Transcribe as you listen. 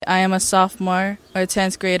I am a sophomore or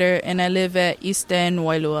 10th grader and I live at East End,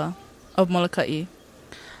 Wailua of Molokai.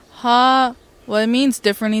 Ha, well, it means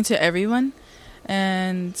differently to everyone.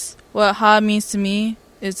 And what ha means to me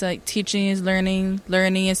is like teaching is learning,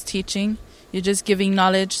 learning is teaching. You're just giving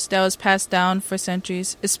knowledge that was passed down for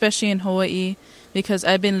centuries, especially in Hawaii, because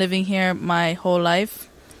I've been living here my whole life.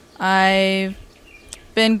 I've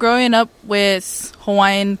been growing up with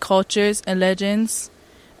Hawaiian cultures and legends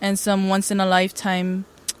and some once-in-a-lifetime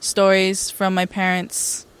stories from my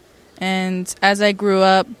parents. And as I grew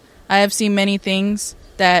up, I have seen many things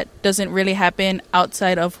that doesn't really happen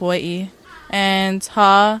outside of Hawaii. And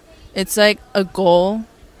it's like a goal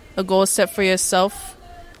set for yourself,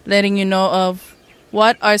 letting you know of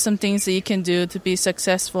what are some things that you can do to be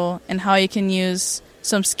successful and how you can use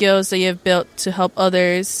some skills that you've built to help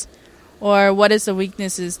others, or what is the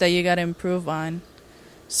weaknesses that you got to improve on.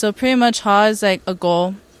 So pretty much is like a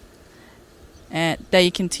goal and that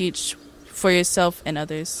you can teach for yourself and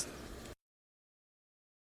others.